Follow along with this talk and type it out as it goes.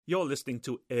You're listening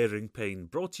to Airing Pain,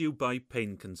 brought to you by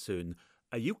Pain Concern,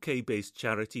 a UK-based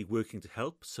charity working to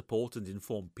help, support and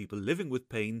inform people living with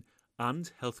pain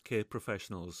and healthcare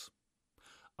professionals.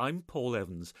 I'm Paul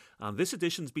Evans, and this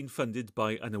edition's been funded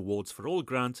by an Awards for All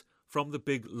grant from the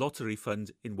Big Lottery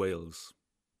Fund in Wales.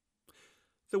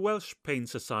 The Welsh Pain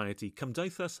Society,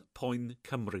 Cymdeithas Poen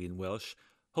Cymru in Welsh,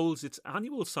 holds its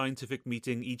annual scientific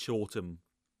meeting each autumn.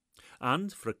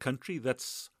 And for a country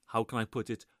that's, how can I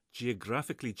put it,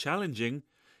 geographically challenging,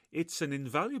 it's an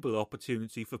invaluable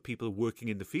opportunity for people working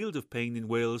in the field of pain in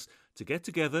Wales to get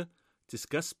together,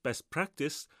 discuss best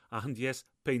practice and, yes,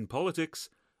 pain politics,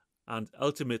 and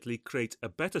ultimately create a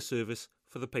better service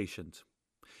for the patient.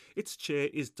 Its chair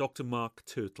is Dr. Mark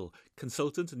Turtle,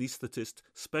 consultant anaesthetist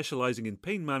specialising in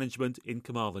pain management in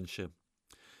Carmarthenshire.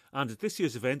 And at this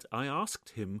year's event, I asked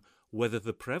him whether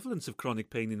the prevalence of chronic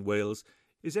pain in Wales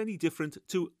is any different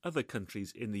to other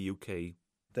countries in the UK.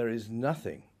 There is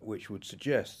nothing which would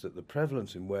suggest that the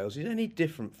prevalence in Wales is any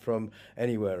different from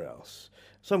anywhere else.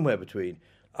 Somewhere between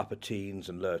upper teens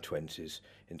and lower 20s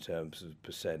in terms of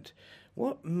percent.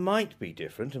 What might be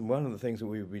different, and one of the things that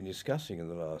we've been discussing in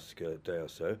the last day or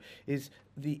so, is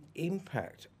the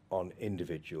impact on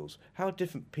individuals, how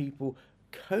different people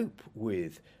cope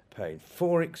with pain.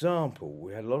 For example,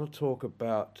 we had a lot of talk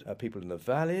about people in the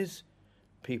valleys,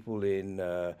 people in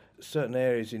certain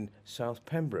areas in South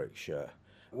Pembrokeshire,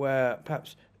 where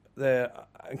perhaps they're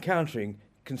encountering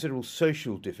considerable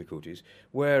social difficulties,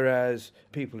 whereas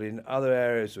people in other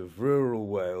areas of rural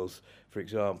Wales, for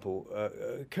example,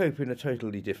 cope in a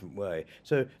totally different way.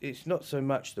 So it's not so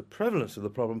much the prevalence of the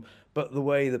problem, but the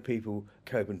way that people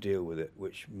cope and deal with it,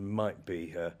 which might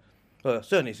be,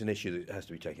 certainly it's an issue that has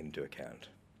to be taken into account.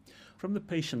 From the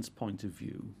patient's point of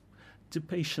view, do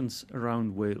patients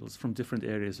around Wales, from different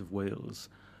areas of Wales,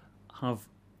 have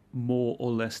more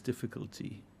or less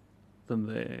difficulty than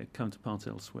their counterparts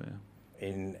elsewhere?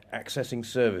 In accessing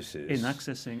services. In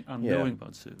accessing and knowing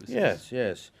about services.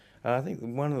 Yes. I think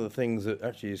one of the things that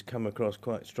actually has come across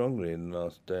quite strongly in the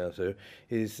last day or so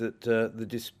is that the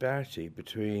disparity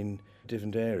between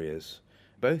different areas,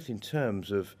 both in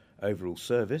terms of overall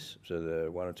service, so there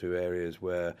are one or two areas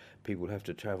where people have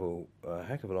to travel a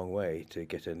heck of a long way to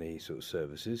get any sort of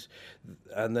services,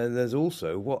 and then there's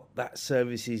also what that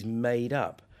service is made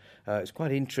up. It's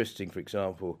quite interesting, for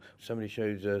example, somebody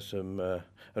showed us an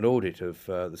audit of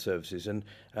the services, and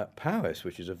Powys,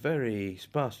 which is a very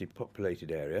sparsely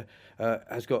populated area,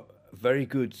 has got very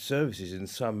good services in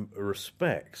some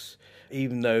respects,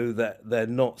 even though that they're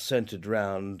not centred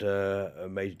around a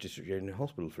major district general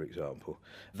hospital, for example.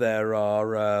 There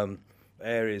are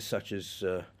areas such as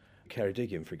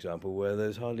Ceredigion, for example, where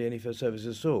there's hardly any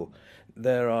services at all.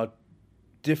 There are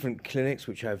different clinics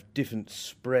which have different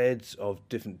spreads of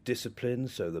different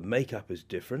disciplines, so the makeup is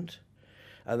different.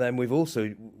 And then we've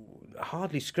also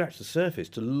hardly scratched the surface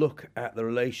to look at the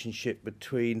relationship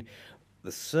between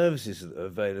the services that are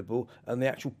available and the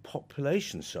actual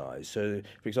population size. So,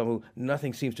 for example,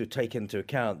 nothing seems to have taken into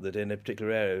account that in a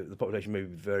particular area the population may be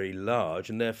very large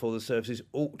and therefore the services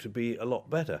ought to be a lot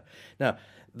better. Now,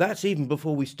 that's even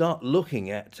before we start looking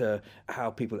at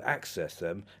how people access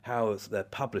them, how they're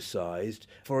publicised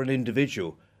for an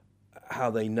individual, how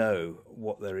they know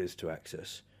what there is to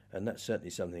access. And that's certainly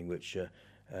something which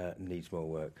needs more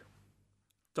work.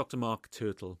 Dr. Mark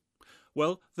Turtle.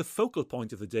 Well, the focal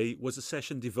point of the day was a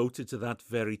session devoted to that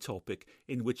very topic,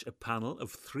 in which a panel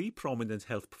of 3 prominent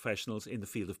health professionals in the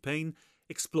field of pain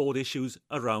explored issues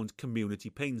around community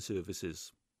pain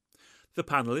services. The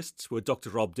panellists were Dr.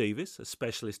 Rob Davies, a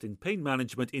specialist in pain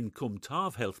management in Cwm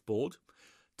Taf Health Board,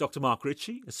 Dr. Mark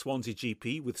Ritchie, a Swansea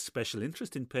GP with special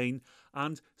interest in pain,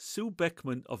 and Sue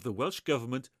Beckman of the Welsh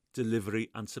Government Delivery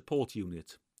and Support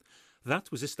Unit.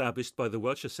 That was established by the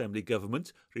Welsh Assembly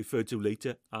Government, referred to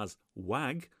later as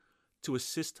WAG, to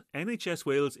assist NHS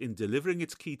Wales in delivering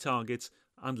its key targets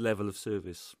and level of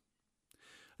service.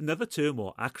 Another term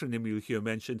or acronym you'll hear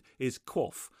mentioned is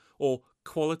QOF, or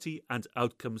Quality and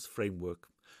Outcomes Framework.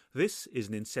 This is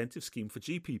an incentive scheme for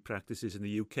GP practices in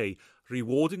the UK,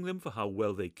 rewarding them for how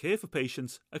well they care for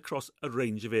patients across a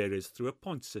range of areas through a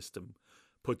points system.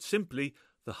 Put simply,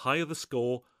 the higher the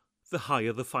score, the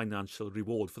higher the financial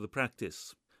reward for the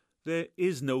practice. There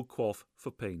is no QOF for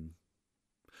pain.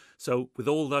 So, with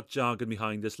all that jargon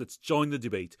behind us, let's join the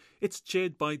debate. It's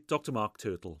chaired by Dr. Mark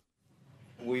Turtle.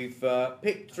 We've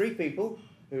picked 3 people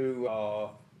who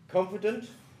are confident,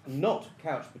 not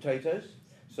couch potatoes,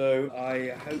 so I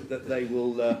hope that they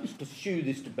will pursue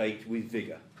this debate with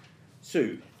vigour.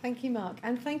 Sue. Thank you, Mark,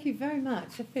 and thank you very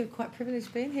much. I feel quite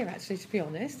privileged being here, actually, to be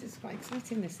honest. It's quite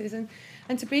exciting, this is. And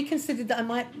to be considered that I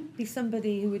might be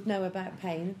somebody who would know about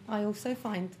pain, I also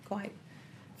find quite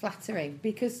flattering,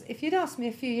 because if you'd asked me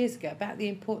a few years ago about the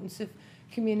importance of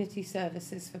community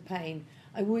services for pain,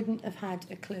 I wouldn't have had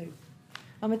a clue.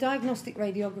 I'm a diagnostic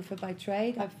radiographer by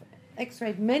trade. I've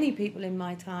x-rayed many people in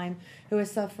my time who are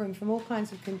suffering from all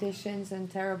kinds of conditions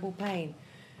and terrible pain.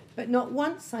 But not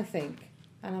once, I think,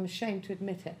 and I'm ashamed to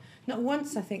admit it, not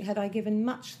once, I think, had I given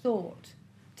much thought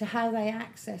to how they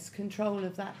access control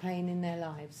of that pain in their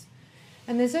lives.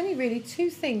 And there's only really two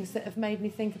things that have made me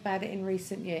think about it in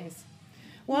recent years.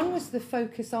 One was the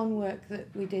focus on work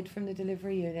that we did from the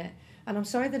delivery unit, and I'm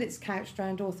sorry that it's couched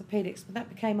around orthopaedics, but that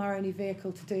became our only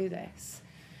vehicle to do this.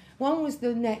 One was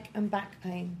the neck and back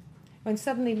pain, when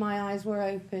suddenly my eyes were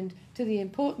opened to the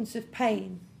importance of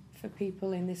pain for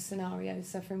people in this scenario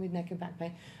suffering with neck and back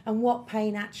pain, and what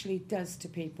pain actually does to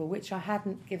people, which I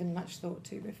hadn't given much thought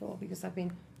to before, because I've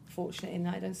been fortunate in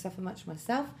that I don't suffer much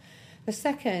myself. The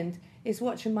second is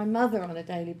watching my mother on a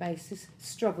daily basis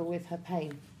struggle with her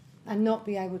pain and not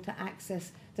be able to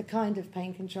access the kind of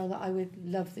pain control that I would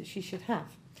love that she should have.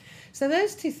 So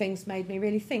those two things made me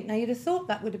really think. Now, you'd have thought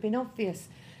that would have been obvious.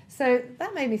 So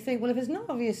that made me think, well, if it's not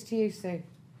obvious to you, Sue,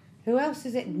 who else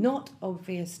is it not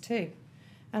obvious to?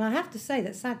 And I have to say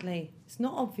that, sadly, it's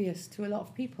not obvious to a lot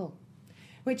of people,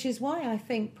 which is why I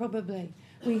think probably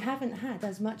we haven't had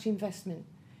as much investment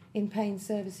in pain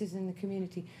services in the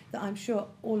community that I'm sure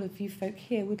all of you folk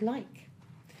here would like.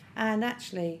 And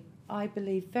actually, I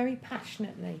believe very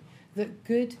passionately that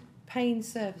good pain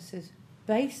services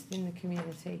based in the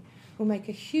community will make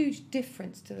a huge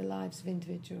difference to the lives of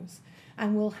individuals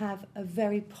and will have a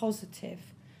very positive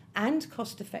and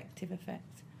cost-effective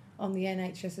effect on the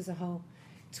NHS as a whole.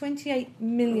 £28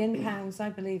 million, I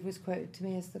believe, was quoted to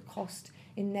me as the cost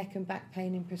in neck and back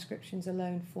pain in prescriptions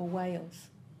alone for Wales.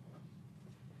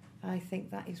 I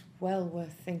think that is well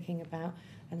worth thinking about.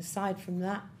 And aside from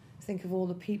that, think of all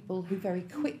the people who very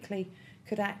quickly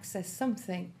could access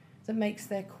something that makes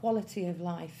their quality of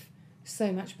life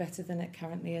so much better than it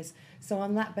currently is. So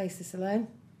on that basis alone,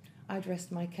 I'd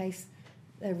rest my case.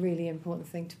 A really important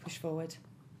thing to push forward.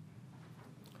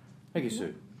 Thank you,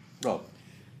 Sue. Rob.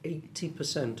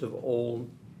 80% of all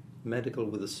medical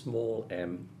with a small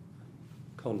m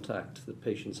contact that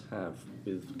patients have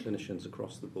with clinicians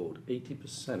across the board,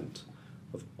 80%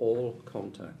 of all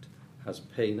contact has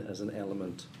pain as an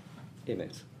element in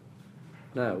it.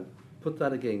 Now, put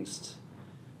that against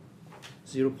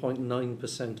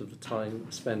 0.9% of the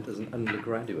time spent as an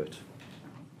undergraduate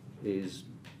is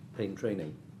pain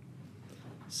training.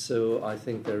 So I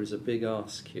think there is a big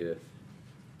ask here.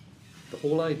 The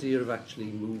whole idea of actually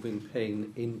moving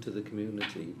pain into the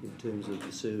community in terms of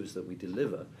the service that we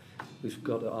deliver, we've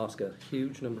got to ask a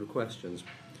huge number of questions.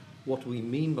 What do we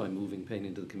mean by moving pain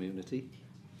into the community?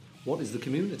 What is the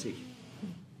community?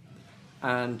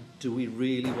 And do we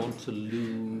really want to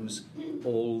lose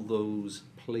all those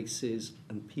places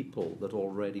and people that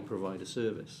already provide a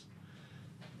service?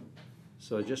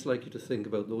 So I'd just like you to think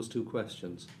about those two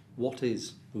questions. What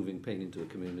is moving pain into a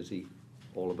community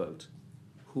all about?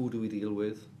 Who do we deal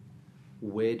with?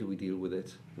 Where do we deal with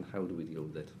it? And how do we deal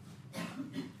with it?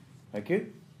 Thank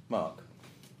you. Mark.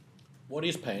 What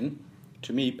is pain?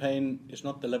 To me, pain is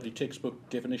not the lovely textbook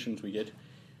definitions we get,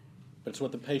 but it's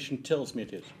what the patient tells me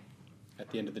it is at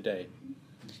the end of the day.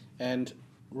 And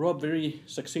Rob very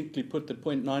succinctly put that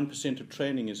 0.9% of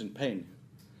training is in pain.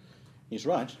 He's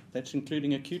right, that's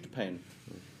including acute pain.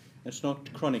 It's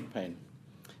not chronic pain.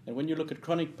 And when you look at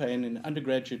chronic pain, in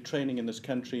undergraduate training in this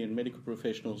country in medical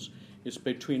professionals is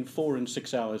between 4 and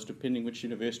 6 hours, depending which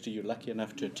university you're lucky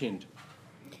enough to attend.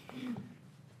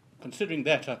 Considering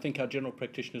that, I think our general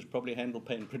practitioners probably handle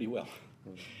pain pretty well,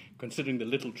 considering the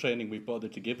little training we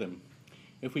bothered to give them.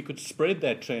 If we could spread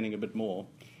that training a bit more,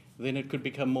 then it could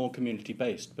become more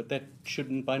community-based. But that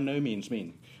shouldn't by no means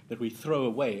mean that we throw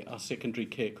away our secondary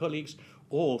care colleagues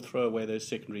or throw away those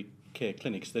secondary care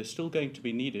clinics. They're still going to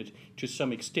be needed to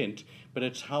some extent, but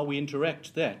it's how we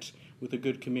interact that with a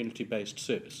good community-based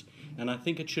service. And I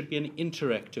think it should be an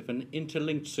interactive and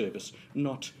interlinked service,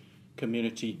 not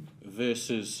community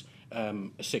versus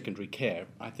secondary care.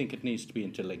 I think it needs to be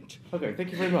interlinked. Okay,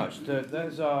 thank you very much.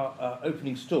 Those are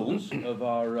opening stalls of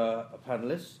our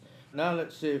panellists. Now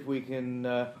let's see if we can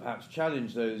perhaps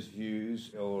challenge those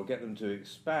views or get them to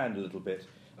expand a little bit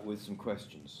with some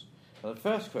questions. Now, the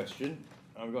first question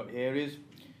I've got here is,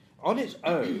 on its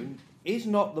own, is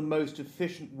not the most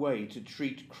efficient way to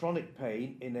treat chronic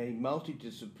pain in a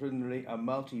multidisciplinary and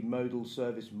multimodal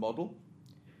service model?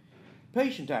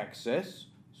 Patient access,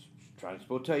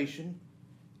 transportation,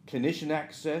 clinician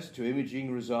access to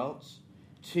imaging results,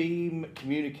 team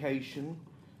communication,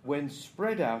 when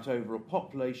spread out over a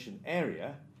population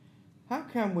area, how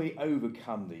can we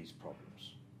overcome these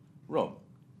problems? Rob?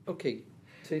 Okay,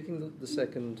 taking the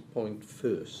second point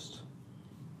first,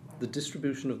 the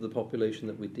distribution of the population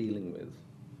that we're dealing with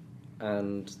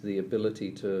and the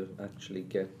ability to actually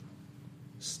get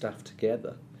staff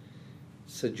together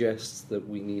suggests that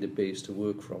we need a base to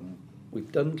work from.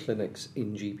 We've done clinics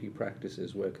in GP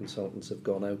practices where consultants have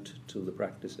gone out to the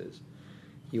practices.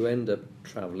 You end up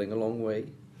travelling a long way,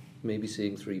 maybe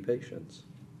seeing 3 patients.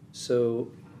 So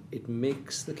it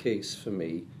makes the case for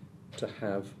me to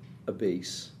have a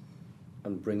base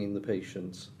and bringing the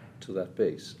patients to that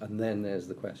base. And then there's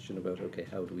the question about, okay,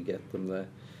 how do we get them there?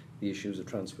 The issues of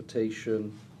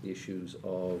transportation, the issues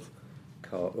of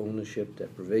car ownership,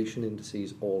 deprivation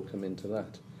indices all come into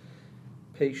that.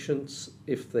 Patients,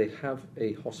 if they have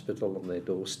a hospital on their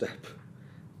doorstep,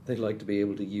 they like to be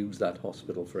able to use that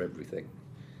hospital for everything.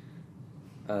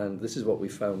 And this is what we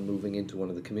found moving into one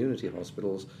of the community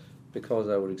hospitals, because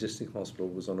our existing hospital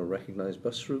was on a recognised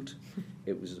bus route.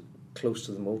 It was close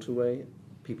to the motorway.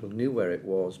 People knew where it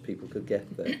was. People could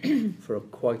get there. For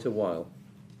quite a while,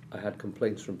 I had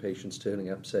complaints from patients turning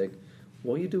up saying,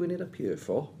 "What are you doing it up here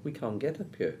for? We can't get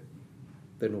up here.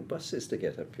 There are no buses to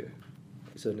get up here."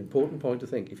 It's an important point to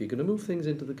think. If you're going to move things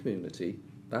into the community,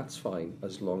 that's fine,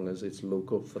 as long as it's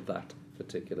local for that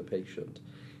particular patient.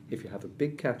 If you have a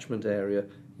big catchment area,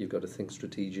 you've got to think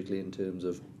strategically in terms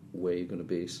of where you're going to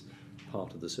base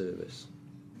part of the service.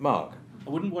 Mark? I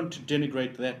wouldn't want to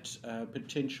denigrate that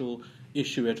potential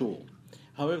issue at all.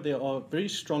 However, there are very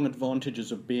strong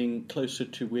advantages of being closer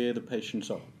to where the patients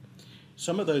are.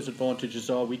 Some of those advantages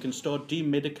are we can start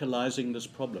demedicalising this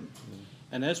problem.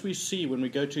 And as we see when we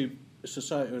go to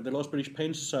the last British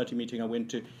Pain Society meeting I went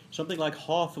to, something like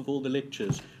half of all the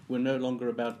lectures were no longer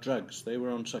about drugs. They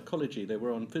were on psychology, they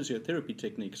were on physiotherapy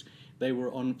techniques, they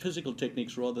were on physical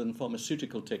techniques rather than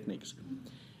pharmaceutical techniques.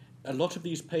 A lot of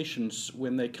these patients,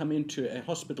 when they come into a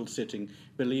hospital setting,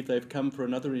 believe they've come for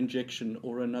another injection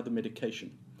or another medication.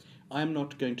 I'm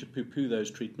not going to poo-poo those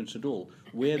treatments at all.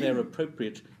 Where they're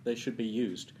appropriate, they should be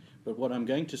used. But what I'm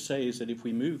going to say is that if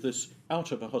we move this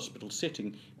out of a hospital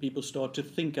setting, people start to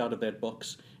think out of that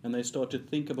box and they start to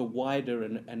think of a wider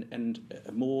and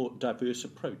a more diverse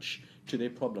approach to their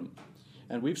problem.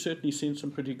 And we've certainly seen some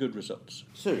pretty good results.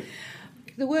 Sue?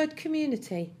 The word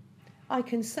community. I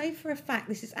can say for a fact,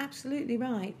 this is absolutely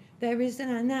right, there is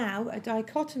now a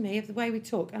dichotomy of the way we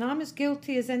talk, and I'm as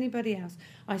guilty as anybody else.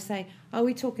 I say, are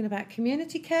we talking about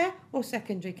community care or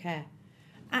secondary care?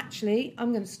 Actually,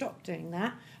 I'm going to stop doing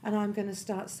that, and I'm going to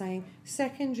start saying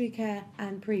secondary care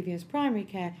and previous primary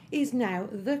care is now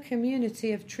the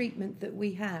community of treatment that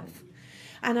we have.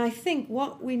 And I think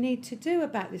what we need to do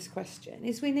about this question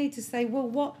is we need to say, well,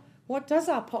 what does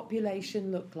our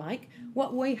population look like?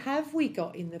 What way have we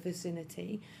got in the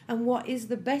vicinity? And what is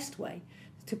the best way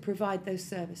to provide those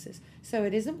services? So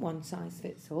it isn't one size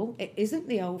fits all. It isn't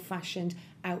the old-fashioned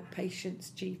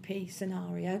outpatients GP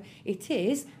scenario. It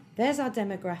is, there's our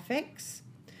demographics.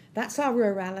 That's our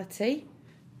rurality.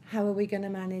 How are we going to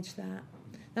manage that?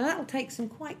 Now, that'll take some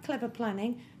quite clever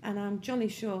planning, and I'm jolly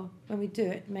sure when we do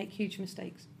it, make huge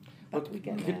mistakes. But we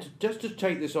get there. Just to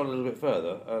take this on a little bit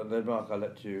further, then Mark, I'll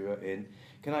let you in.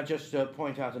 Can I just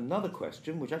point out another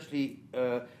question, which actually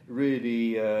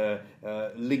really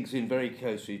links in very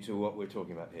closely to what we're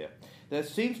talking about here? There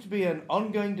seems to be an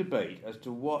ongoing debate as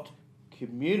to what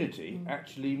community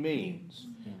actually means.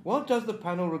 What does the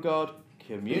panel regard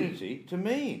community to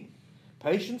mean?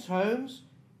 Patients' homes,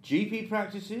 GP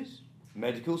practices,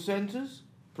 medical centres,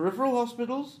 peripheral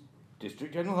hospitals,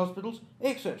 district general hospitals,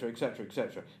 etc., etc.,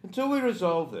 etc. Until we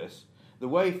resolve this, the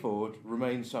way forward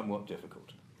remains somewhat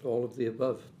difficult. All of the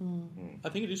above. I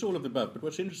think it is all of the above, but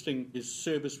what's interesting is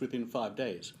service within 5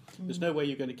 days. There's no way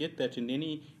you're going to get that in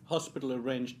any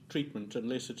hospital-arranged treatment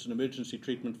unless it's an emergency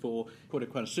treatment for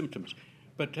quote-unquote symptoms.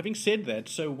 But having said that,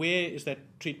 so where is that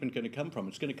treatment going to come from?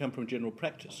 It's going to come from general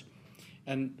practice.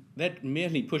 And that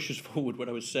merely pushes forward what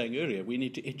I was saying earlier. We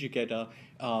need to educate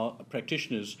our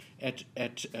practitioners at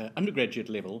undergraduate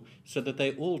level so that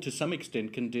they all, to some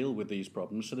extent, can deal with these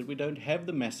problems so that we don't have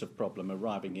the massive problem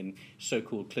arriving in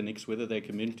so-called clinics, whether they're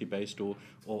community-based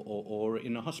or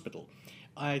in a hospital.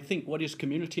 I think what is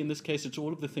community in this case, it's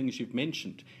all of the things you've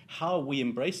mentioned. How we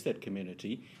embrace that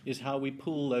community is how we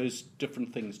pull those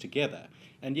different things together.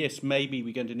 And yes, maybe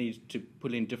we're going to need to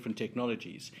pull in different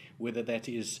technologies, whether that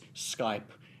is Skype,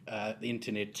 the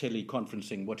internet,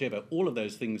 teleconferencing, whatever. All of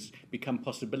those things become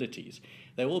possibilities.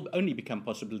 They all only become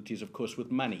possibilities, of course,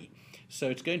 with money. So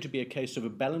it's going to be a case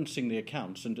of balancing the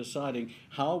accounts and deciding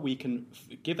how we can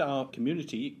give our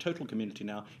community, total community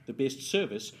now, the best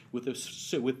service with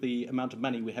the amount of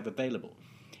money we have available.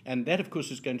 And that, of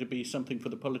course, is going to be something for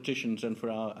the politicians and for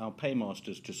our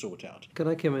paymasters to sort out. Can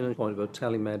I come in on a point about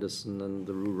telemedicine and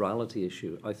the rurality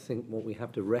issue? I think what we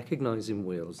have to recognise in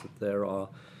Wales that there are,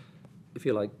 if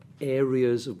you like,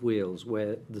 areas of Wales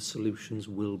where the solutions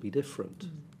will be different.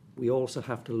 We also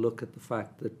have to look at the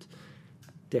fact that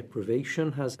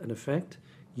deprivation has an effect.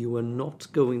 You are not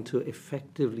going to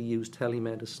effectively use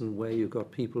telemedicine where you've got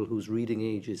people whose reading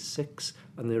age is 6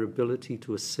 and their ability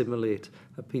to assimilate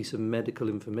a piece of medical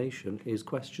information is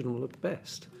questionable at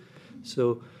best.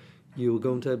 So you're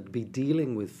going to be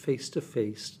dealing with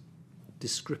face-to-face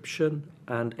description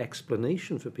and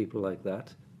explanation for people like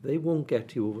that. They won't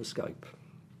get you over Skype.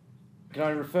 Can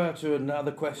I refer to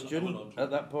another question at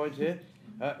that point here?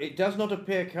 It does not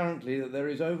appear currently that there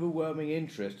is overwhelming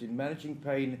interest in managing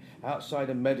pain outside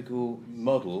a medical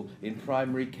model in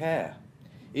primary care.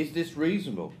 Is this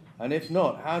reasonable? And if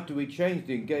not, how do we change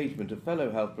the engagement of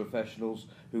fellow health professionals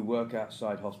who work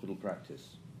outside hospital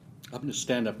practice? I'm going to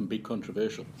stand up and be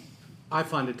controversial. I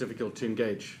find it difficult to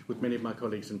engage with many of my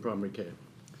colleagues in primary care.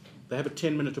 They have a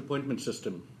 10-minute appointment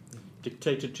system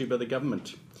dictated to by the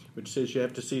government, which says you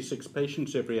have to see 6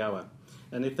 patients every hour.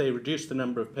 And if they reduce the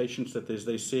number of patients that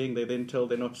they're seeing, they then tell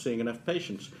they're not seeing enough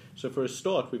patients. So for a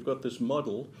start, we've got this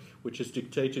model which is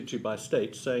dictated to by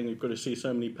states saying you've got to see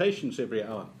so many patients every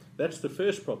hour. That's the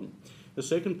first problem. The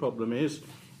second problem is,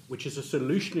 which is a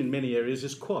solution in many areas,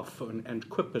 is QOF and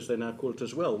QIP, as they now call it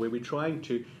as well, where we're trying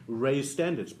to raise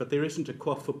standards, but there isn't a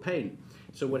QOF for pain.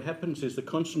 So what happens is the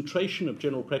concentration of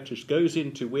general practice goes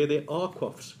into where there are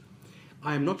QOFs.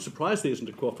 I am not surprised there isn't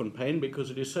a QOF on pain because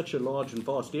it is such a large and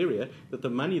vast area that the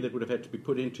money that would have had to be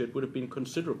put into it would have been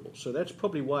considerable. So that's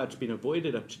probably why it's been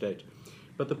avoided up to date.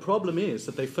 But the problem is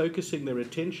that they're focusing their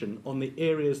attention on the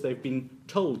areas they've been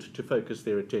told to focus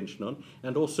their attention on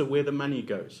and also where the money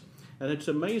goes. And it's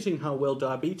amazing how well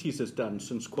diabetes has done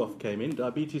since QOF came in.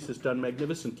 Diabetes has done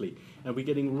magnificently. And we're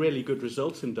getting really good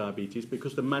results in diabetes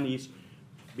because the money's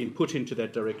been put into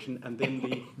that direction and then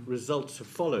the results have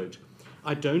followed.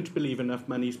 I don't believe enough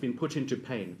money's been put into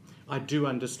pain. I do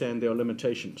understand there are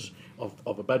limitations of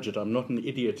a budget. I'm not an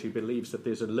idiot who believes that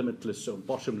there's a limitless or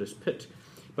bottomless pit.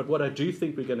 But what I do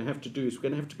think we're going to have to do is we're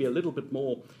going to have to be a little bit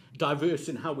more diverse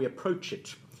in how we approach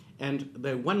it. And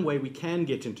the one way we can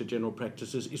get into general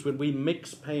practices is when we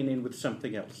mix pain in with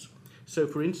something else. So,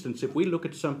 for instance, if we look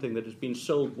at something that has been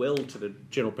sold well to the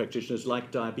general practitioners like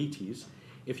diabetes,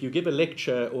 if you give a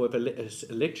lecture or if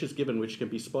a lecture is given which can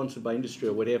be sponsored by industry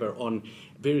or whatever on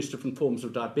various different forms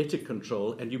of diabetic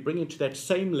control and you bring into that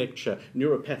same lecture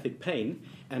neuropathic pain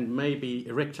and maybe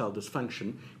erectile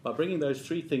dysfunction, by bringing those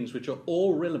 3 things which are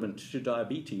all relevant to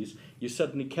diabetes, you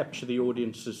suddenly capture the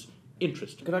audience's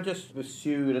interest. Can I just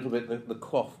pursue a little bit the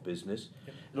QOF business?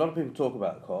 Yep. A lot of people talk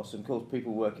about costs, and of course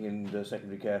people working in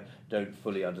secondary care don't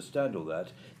fully understand all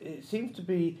that. It seems to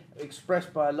be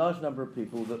expressed by a large number of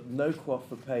people that no QOF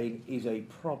for pain is a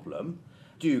problem.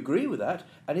 Do you agree with that?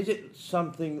 And is it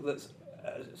something that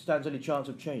stands any chance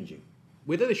of changing?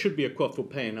 Whether there should be a QOF for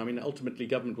pain, I mean, ultimately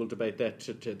government will debate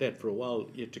that for a while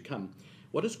yet to come.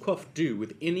 What does QOF do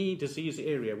with any disease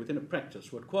area within a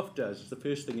practice? What QOF does is the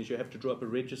first thing is you have to draw up a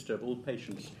register of all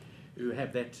patients who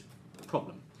have that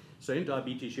problem. So in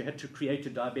diabetes, you had to create a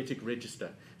diabetic register.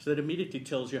 So that immediately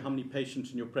tells you how many patients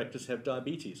in your practice have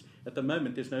diabetes. At the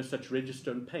moment, there's no such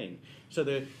register on pain. So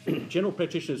the general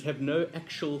practitioners have no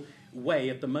actual way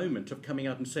at the moment of coming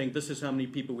out and saying this is how many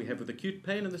people we have with acute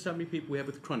pain and this is how many people we have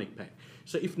with chronic pain.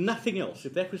 So if nothing else,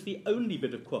 if that was the only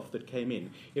bit of QOF that came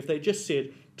in, if they just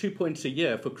said 2 points a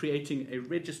year for creating a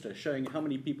register showing how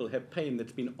many people have pain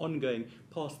that's been ongoing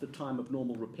past the time of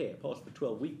normal repair, past the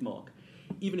 12-week mark,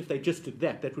 even if they just did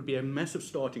that, that would be a massive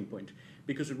starting point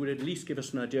because it would at least give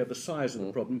us an idea of the size of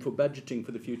the problem for budgeting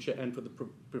for the future and for the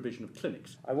provision of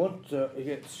clinics. I want to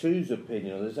get Sue's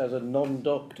opinion on this as a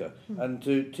non-doctor. And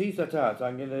to tease that out,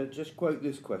 I'm going to just quote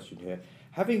this question here.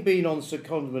 Having been on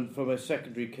secondment from a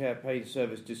secondary care pain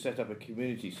service to set up a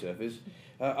community service,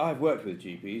 I've worked with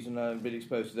GPs and I've been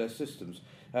exposed to their systems.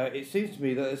 It seems to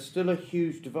me that there's still a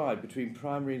huge divide between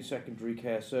primary and secondary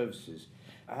care services.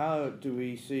 How do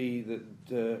we see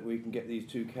that we can get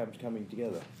these two camps coming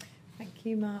together? Thank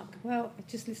you, Mark. Well,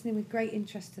 just listening with great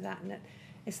interest to that, and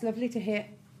it's lovely to hear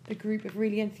a group of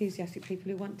really enthusiastic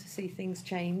people who want to see things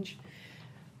change.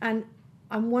 And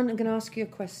I'm going to ask you a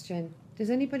question. Does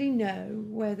anybody know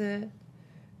whether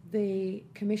the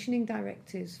commissioning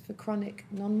directives for chronic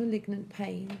non-malignant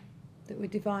pain that were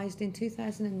devised in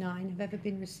 2009 have ever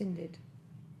been rescinded?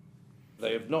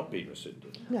 They have not been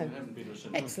rescinded. No. They haven't been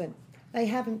rescinded. Excellent. They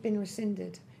haven't been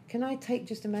rescinded. Can I take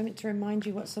just a moment to remind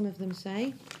you what some of them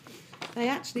say? They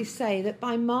actually say that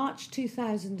by March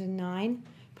 2009,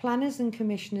 planners and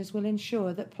commissioners will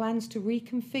ensure that plans to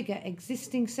reconfigure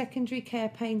existing secondary care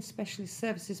pain specialist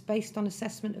services based on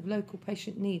assessment of local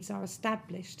patient needs are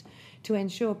established to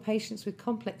ensure patients with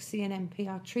complex CNMP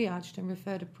are triaged and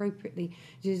referred appropriately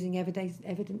using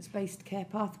evidence-based care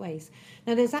pathways.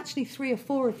 Now, there's actually 3 or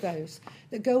 4 of those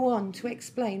that go on to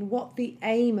explain what the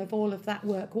aim of all of that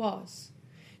work was.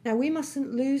 Now, we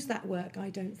mustn't lose that work, I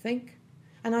don't think.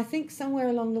 And I think somewhere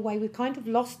along the way we've kind of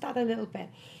lost that a little bit.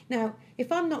 Now,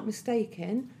 if I'm not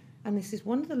mistaken, and this is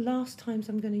one of the last times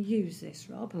I'm going to use this,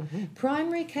 Rob,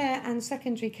 primary care and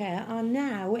secondary care are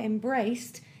now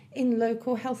embraced in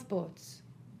local health boards.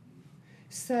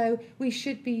 So we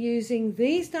should be using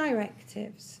these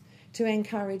directives to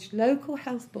encourage local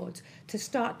health boards to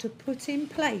start to put in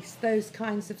place those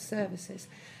kinds of services.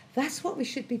 That's what we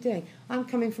should be doing. I'm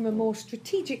coming from a more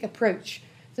strategic approach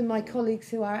than my colleagues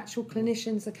who are actual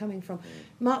clinicians are coming from.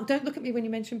 Mark, don't look at me when you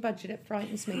mention budget, it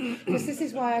frightens me. Because this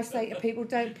is why I say to people,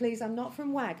 don't please, I'm not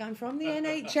from WAG, I'm from the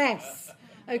NHS.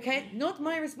 Okay, not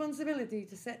my responsibility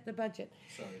to set the budget.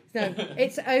 Sorry. No,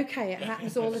 it's okay, it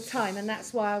happens all the time, and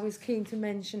that's why I was keen to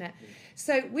mention it.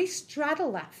 So we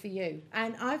straddle that for you,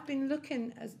 and I've been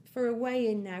looking for a way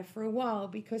in now for a while,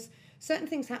 because certain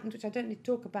things happened which I don't need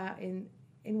to talk about in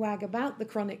WAG about the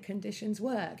chronic conditions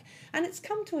work, and it's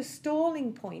come to a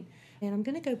stalling point, and I'm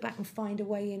going to go back and find a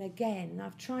way in again.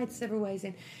 I've tried several ways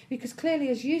in, because clearly,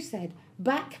 as you said,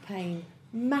 back pain,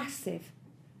 massive.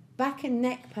 Back and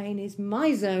neck pain is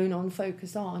my zone on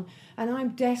focus on, and I'm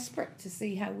desperate to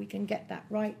see how we can get that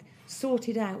right,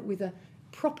 sorted out with a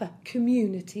proper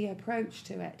community approach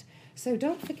to it. So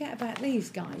don't forget about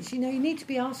these guys. You know, you need to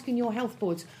be asking your health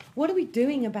boards, what are we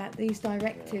doing about these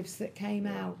directives that came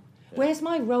out? Where's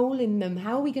my role in them?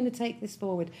 How are we going to take this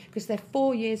forward? Because they're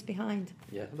 4 years behind.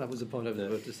 Yeah, that was the point I was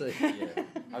about to say. Yeah.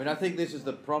 I mean, I think this is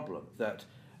the problem, that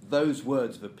those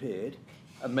words have appeared,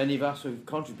 and many of us have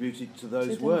contributed to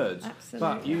those words. Absolutely.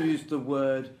 But you used the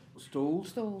word stalled.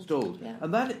 Stalled. Yeah.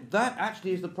 And that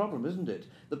actually is the problem, isn't it?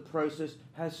 The process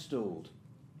has stalled.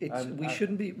 We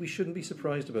shouldn't be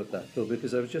surprised about that, though,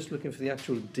 because I was just looking for the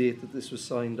actual date that this was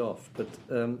signed off. But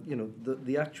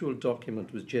the actual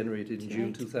document was generated in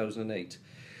June 2008.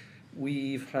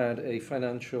 We've had a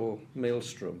financial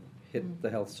maelstrom hit the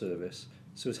health service,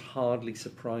 so it's hardly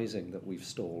surprising that we've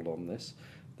stalled on this.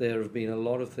 There have been a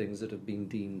lot of things that have been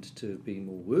deemed to be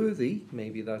more worthy.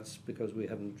 Maybe that's because we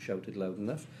haven't shouted loud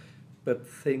enough, but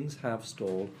things have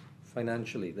stalled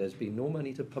financially. There's been no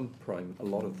money to pump prime a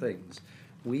lot of things.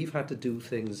 We've had to do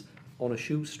things on a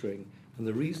shoestring, and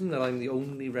the reason that I'm the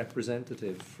only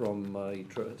representative from my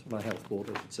health board,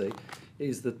 I should say,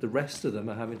 is that the rest of them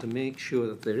are having to make sure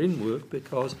that they're in work,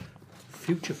 because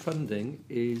future funding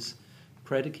is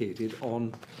predicated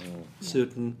on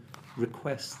certain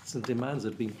requests and demands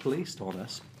that have been placed on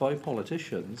us by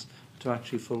politicians to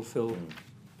actually fulfil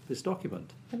this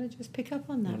document. Can I just pick up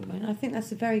on that point? I think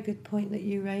that's a very good point that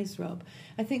you raised, Rob.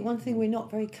 I think one thing we're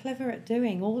not very clever at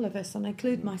doing, all of us, and I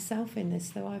include myself in this,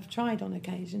 though I've tried on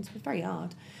occasions, but very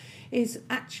hard, is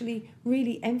actually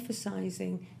really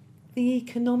emphasising the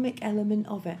economic element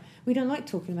of it. We don't like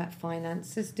talking about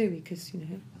finances, do we? Because,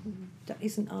 that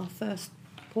isn't our first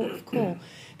port of call.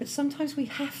 But sometimes we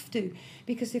have to,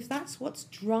 because if that's what's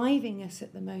driving us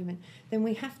at the moment, then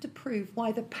we have to prove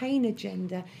why the pain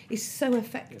agenda is so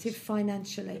effective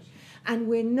financially. And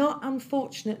we're not,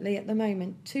 unfortunately, at the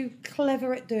moment, too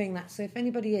clever at doing that. So if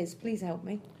anybody is, please help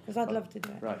me, because I'd love to do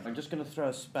it. Right, I'm just going to throw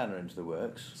a spanner into the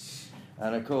works.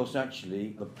 And of course, actually,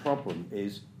 the problem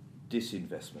is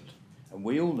disinvestment. And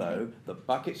we all know that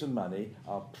buckets of money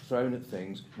are thrown at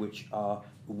things which are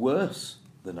worse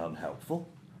than unhelpful,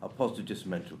 are positive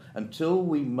detrimental. Until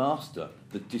we master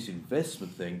the disinvestment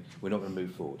thing, we're not going to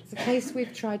move forward. It's a case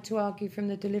we've tried to argue from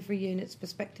the delivery unit's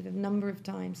perspective a number of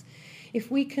times. If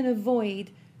we can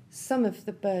avoid some of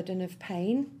the burden of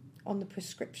pain on the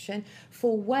prescription,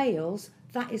 for Wales,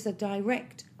 that is a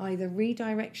direct either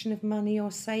redirection of money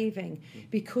or saving,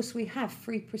 because we have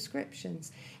free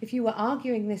prescriptions. If you were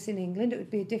arguing this in England, it would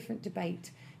be a different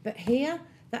debate. But here,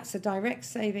 that's a direct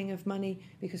saving of money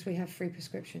because we have free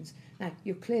prescriptions. Now,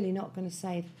 you're clearly not going to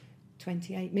save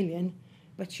 28 million,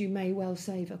 but you may well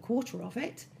save a quarter of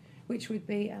it, which would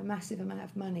be a massive amount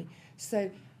of money. So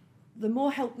the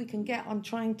more help we can get on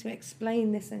trying to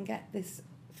explain this and get this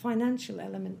financial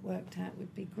element worked out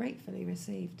would be gratefully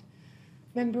received.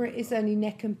 Remember, it is only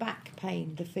neck and back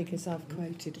pain, the figures I've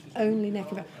quoted. Only neck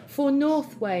and back. For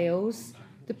North Wales,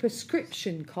 The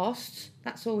prescription costs,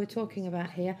 that's all we're talking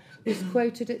about here, was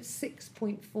quoted at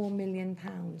 £6.4 million.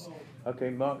 OK,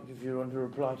 Mark, if you want to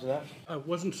reply to that. I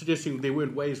wasn't suggesting there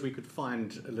weren't ways we could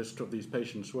find a list of these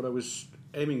patients. What I was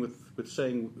aiming with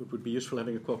saying it would be useful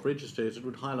having a cough register is it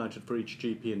would highlight it for each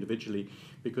GP individually,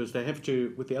 because they have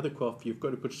to, with the other cough, you've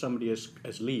got to put somebody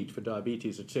as lead for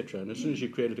diabetes, etc. And as soon as you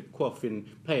created a cough in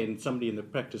pain, somebody in the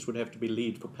practice would have to be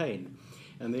lead for pain.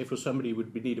 And therefore somebody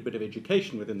would need a bit of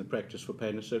education within the practice for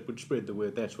pain, and so it would spread the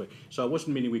word that way. So I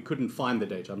wasn't meaning we couldn't find the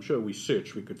data. I'm sure we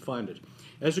searched, we could find it.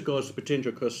 As regards to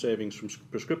potential cost savings from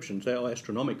prescriptions, they are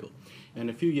astronomical. And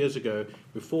a few years ago,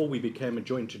 before we became a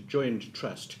joined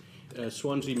trust,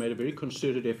 Swansea made a very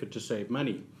concerted effort to save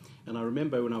money. And I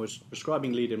remember when I was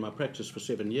prescribing lead in my practice for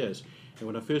 7 years, and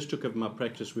when I first took over my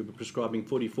practice, we were prescribing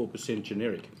 44%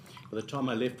 generic. By the time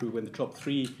I left, we were in the top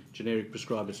 3 generic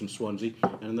prescribers in Swansea,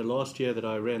 and in the last year that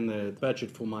I ran the budget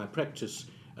for my practice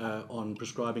on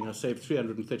prescribing, I saved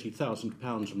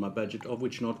 £330,000 on my budget, of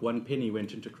which not 1 penny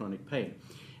went into chronic pain.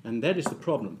 And that is the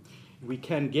problem. We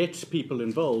can get people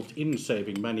involved in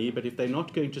saving money, but if they're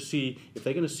not going to see, if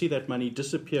they're going to see that money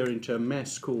disappear into a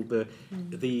mass called the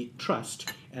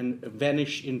trust and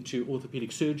vanish into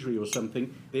orthopaedic surgery or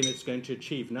something, then it's going to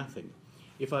achieve nothing.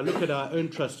 If I look at our own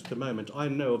trust at the moment, I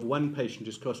know of one patient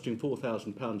who's costing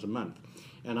 £4,000 a month,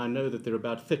 and I know that there are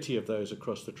about 30 of those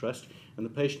across the trust, and the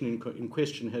patient in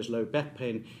question has low back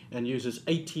pain and uses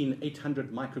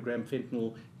 800 microgram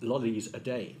fentanyl lollies a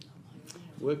day.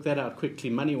 Work that out quickly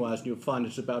money-wise and you'll find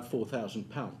it's about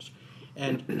 £4,000.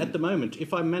 And at the moment,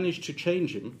 if I managed to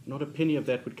change him, not a penny of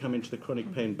that would come into the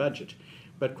chronic pain budget.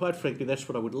 But quite frankly, that's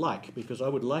what I would like, because I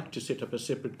would like to set up a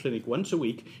separate clinic once a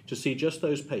week to see just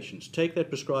those patients. Take that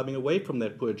prescribing away from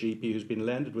that poor GP who's been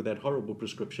landed with that horrible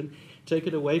prescription, take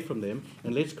it away from them,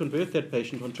 and let's convert that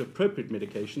patient onto appropriate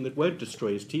medication that won't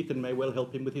destroy his teeth and may well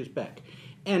help him with his back.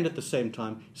 And at the same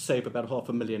time, save about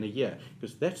 $500,000 a year,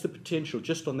 because that's the potential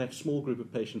just on that small group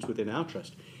of patients within our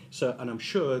trust. So, and I'm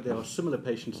sure there are similar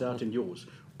patients out in yours,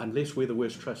 unless we're the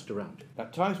worst trust around. Now,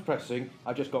 time's pressing.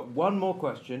 I've just got one more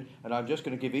question, and I'm just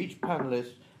going to give each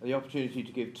panellist the opportunity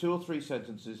to give 2 or 3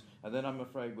 sentences, and then I'm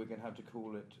afraid we're going to have to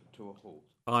call it to a halt.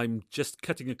 I'm just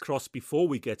cutting across before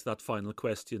we get to that final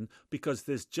question, because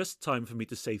there's just time for me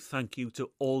to say thank you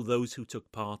to all those who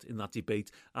took part in that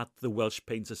debate at the Welsh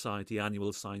Pain Society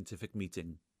annual scientific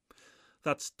meeting.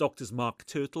 That's Doctors Mark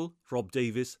Turtle, Rob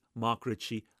Davies, Mark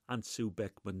Ritchie and Sue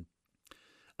Beckman.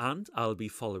 And I'll be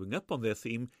following up on their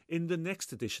theme in the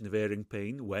next edition of Airing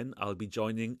Pain, when I'll be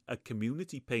joining a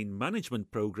community pain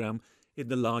management programme in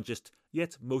the largest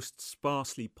yet most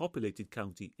sparsely populated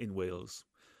county in Wales.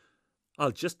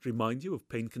 I'll just remind you of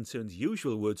Pain Concern's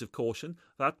usual words of caution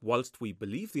that whilst we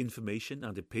believe the information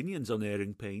and opinions on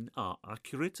Airing Pain are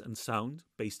accurate and sound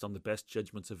based on the best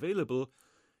judgments available,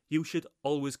 you should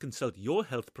always consult your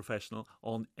health professional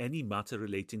on any matter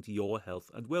relating to your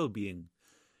health and well-being.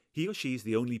 He or she is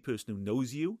the only person who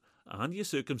knows you and your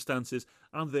circumstances,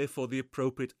 and therefore the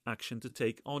appropriate action to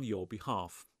take on your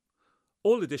behalf.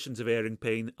 All editions of Airing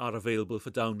Pain are available for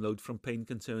download from Pain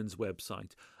Concern's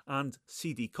website, and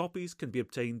CD copies can be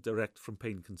obtained direct from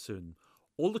Pain Concern.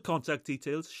 All the contact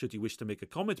details, should you wish to make a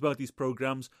comment about these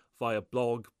programmes via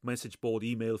blog, message board,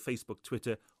 email, Facebook,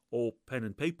 Twitter or pen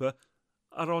and paper,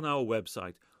 are on our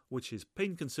website, which is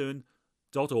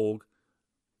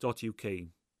painconcern.org.uk.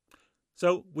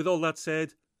 So, with all that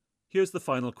said, here's the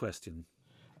final question.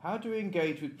 How do we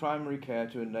engage with primary care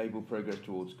to enable progress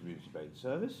towards community pain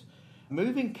service?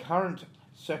 Moving current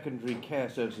secondary care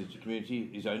services to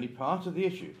community is only part of the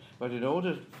issue, but in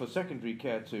order for secondary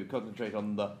care to concentrate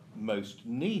on the most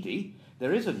needy,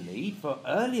 there is a need for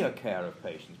earlier care of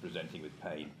patients presenting with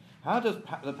pain. How does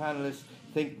the panellists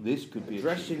think this could be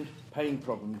addressing pain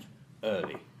problems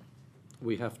early?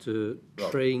 We have to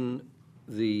train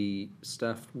the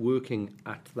staff working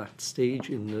at that stage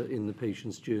in the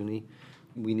patient's journey.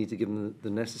 We need to give them the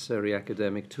necessary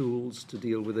academic tools to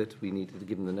deal with it. We need to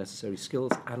give them the necessary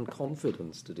skills and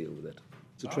confidence to deal with it.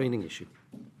 It's a training issue.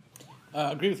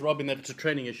 I agree with Rob in that it's a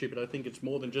training issue, but I think it's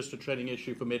more than just a training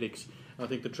issue for medics. I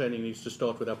think the training needs to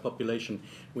start with our population.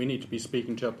 We need to be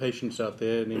speaking to our patients out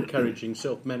there and encouraging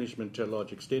self-management to a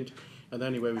large extent. And the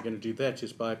only way we're going to do that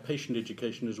is by patient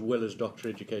education as well as doctor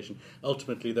education.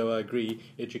 Ultimately, though, I agree,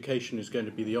 education is going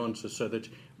to be the answer so that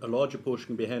a larger portion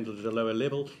can be handled at a lower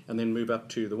level and then move up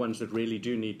to the ones that really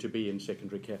do need to be in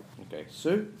secondary care. Okay,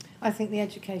 Sue? I think the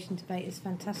education debate is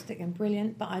fantastic and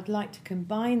brilliant, but I'd like to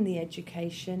combine the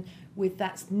education with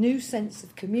that new sense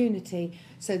of community.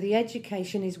 So the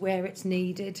education is where it's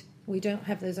needed. We don't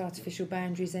have those artificial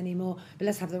boundaries anymore, but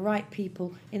let's have the right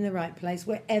people in the right place,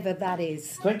 wherever that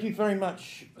is. Thank you very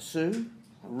much, Sue.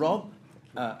 Rob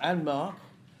and Mark,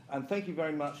 and thank you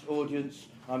very much, audience.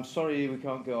 I'm sorry we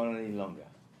can't go on any longer.